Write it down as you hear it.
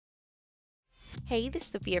Hey, this is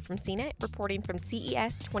Sophia from CNET, reporting from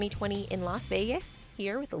CES 2020 in Las Vegas,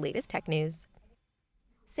 here with the latest tech news.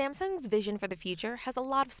 Samsung's vision for the future has a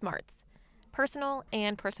lot of smarts. Personal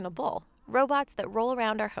and personable, robots that roll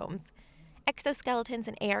around our homes, exoskeletons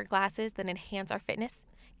and AR glasses that enhance our fitness,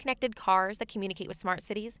 connected cars that communicate with smart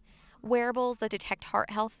cities, wearables that detect heart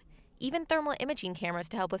health, even thermal imaging cameras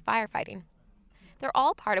to help with firefighting. They're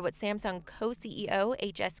all part of what Samsung co-CEO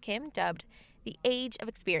H.S. Kim dubbed the Age of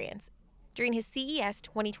Experience during his CES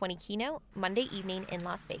 2020 keynote Monday evening in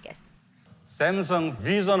Las Vegas. Samsung's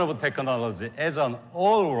vision of technology as an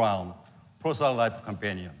all-round personal life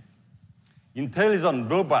companion. Intelligent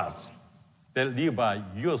robots that live by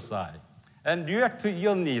your side and react to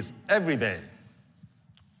your needs every day.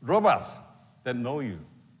 Robots that know you,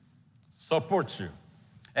 support you,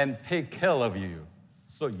 and take care of you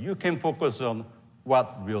so you can focus on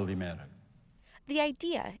what really matters. The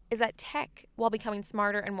idea is that tech, while becoming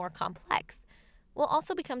smarter and more complex, will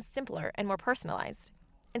also become simpler and more personalized.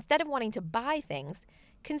 Instead of wanting to buy things,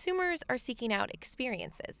 consumers are seeking out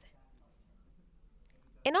experiences.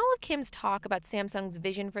 In all of Kim's talk about Samsung's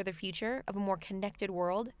vision for the future of a more connected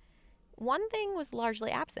world, one thing was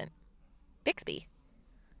largely absent: Bixby.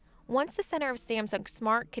 Once the center of Samsung's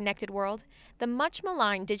smart, connected world, the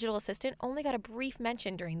much-maligned digital assistant only got a brief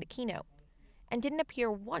mention during the keynote and didn't appear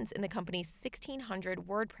once in the company's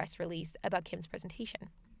 1,600-word press release about Kim's presentation.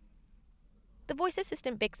 The voice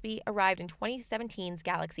assistant Bixby arrived in 2017's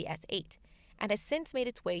Galaxy S8 and has since made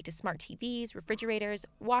its way to smart TVs, refrigerators,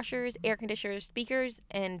 washers, air conditioners, speakers,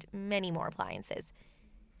 and many more appliances.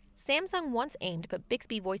 Samsung once aimed to put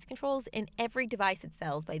Bixby voice controls in every device it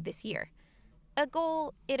sells by this year, a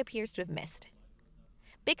goal it appears to have missed.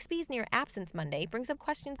 Bixby's near absence Monday brings up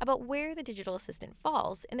questions about where the digital assistant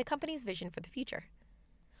falls in the company's vision for the future.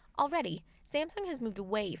 Already, Samsung has moved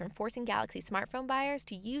away from forcing Galaxy smartphone buyers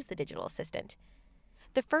to use the digital assistant.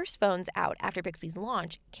 The first phones out after Bixby's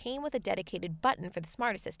launch came with a dedicated button for the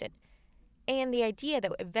Smart Assistant, and the idea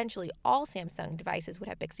that eventually all Samsung devices would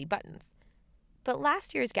have Bixby buttons. But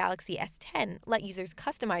last year's Galaxy S10 let users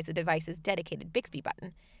customize the device's dedicated Bixby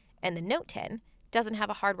button, and the Note 10 doesn't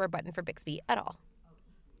have a hardware button for Bixby at all.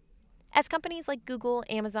 As companies like Google,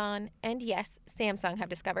 Amazon, and yes, Samsung have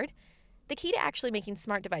discovered, the key to actually making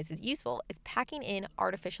smart devices useful is packing in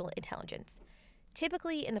artificial intelligence,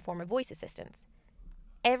 typically in the form of voice assistants.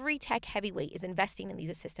 Every tech heavyweight is investing in these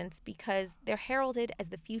assistants because they're heralded as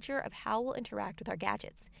the future of how we'll interact with our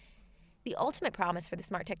gadgets. The ultimate promise for the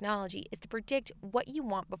smart technology is to predict what you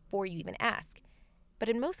want before you even ask. But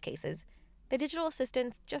in most cases, the digital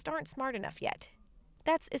assistants just aren't smart enough yet.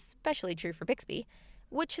 That's especially true for Bixby,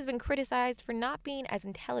 which has been criticized for not being as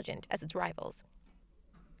intelligent as its rivals.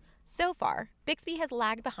 So far, Bixby has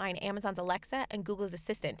lagged behind Amazon's Alexa and Google's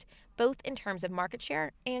Assistant, both in terms of market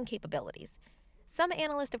share and capabilities. Some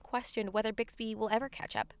analysts have questioned whether Bixby will ever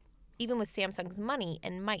catch up, even with Samsung's money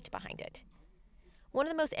and might behind it. One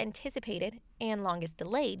of the most anticipated and longest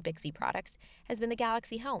delayed Bixby products has been the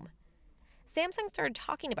Galaxy Home. Samsung started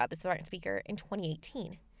talking about the smart speaker in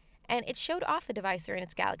 2018, and it showed off the device during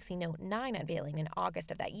its Galaxy Note 9 unveiling in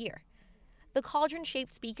August of that year. The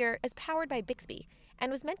cauldron-shaped speaker is powered by Bixby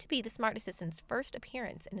and was meant to be the smart assistant's first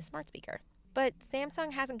appearance in a smart speaker. But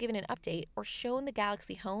Samsung hasn't given an update or shown the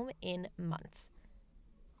Galaxy Home in months.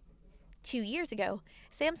 2 years ago,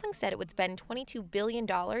 Samsung said it would spend $22 billion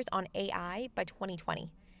on AI by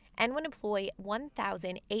 2020 and would employ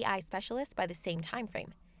 1,000 AI specialists by the same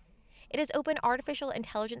timeframe. It has opened artificial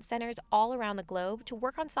intelligence centers all around the globe to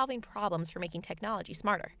work on solving problems for making technology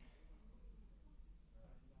smarter.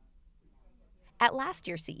 At last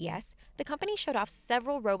year's CES, the company showed off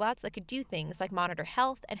several robots that could do things like monitor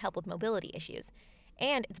health and help with mobility issues,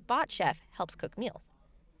 and its bot chef helps cook meals.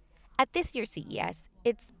 At this year's CES,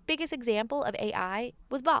 its biggest example of AI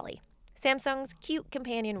was Bali, Samsung's cute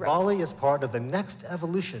companion robot. Bali is part of the next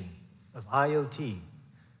evolution of IoT.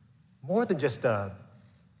 More than just a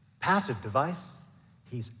passive device,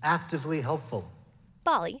 he's actively helpful.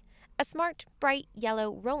 Bali, a smart, bright,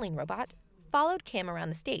 yellow rolling robot, followed Kim around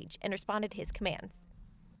the stage and responded to his commands.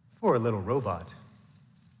 For a little robot,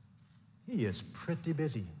 he is pretty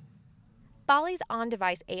busy. Bali's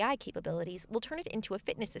on-device AI capabilities will turn it into a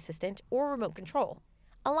fitness assistant or remote control.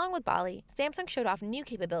 Along with Bali, Samsung showed off new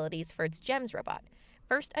capabilities for its GEMS robot,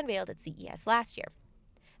 first unveiled at CES last year.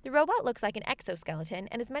 The robot looks like an exoskeleton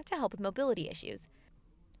and is meant to help with mobility issues.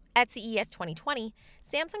 At CES 2020,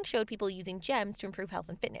 Samsung showed people using GEMS to improve health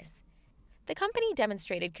and fitness. The company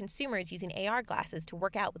demonstrated consumers using AR glasses to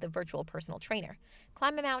work out with a virtual personal trainer,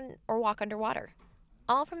 climb a mountain, or walk underwater,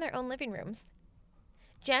 all from their own living rooms.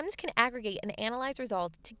 GEMS can aggregate and analyze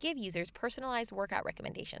results to give users personalized workout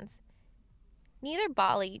recommendations. Neither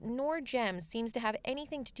Bali nor Gems seems to have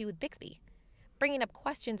anything to do with Bixby, bringing up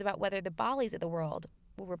questions about whether the Balis of the world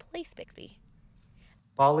will replace Bixby.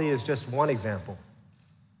 Bali is just one example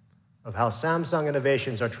of how Samsung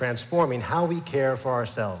innovations are transforming how we care for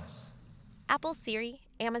ourselves. Apple's Siri,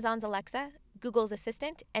 Amazon's Alexa, Google's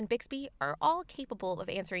Assistant, and Bixby are all capable of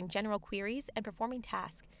answering general queries and performing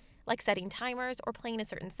tasks, like setting timers or playing a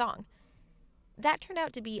certain song. That turned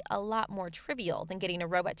out to be a lot more trivial than getting a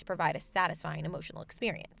robot to provide a satisfying emotional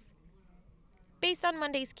experience. Based on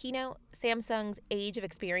Monday's keynote, Samsung's age of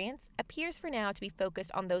experience appears for now to be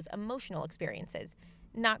focused on those emotional experiences,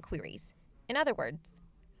 not queries. In other words,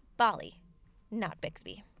 Bali, not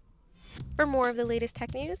Bixby. For more of the latest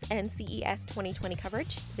tech news and CES 2020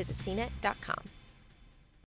 coverage, visit cnet.com.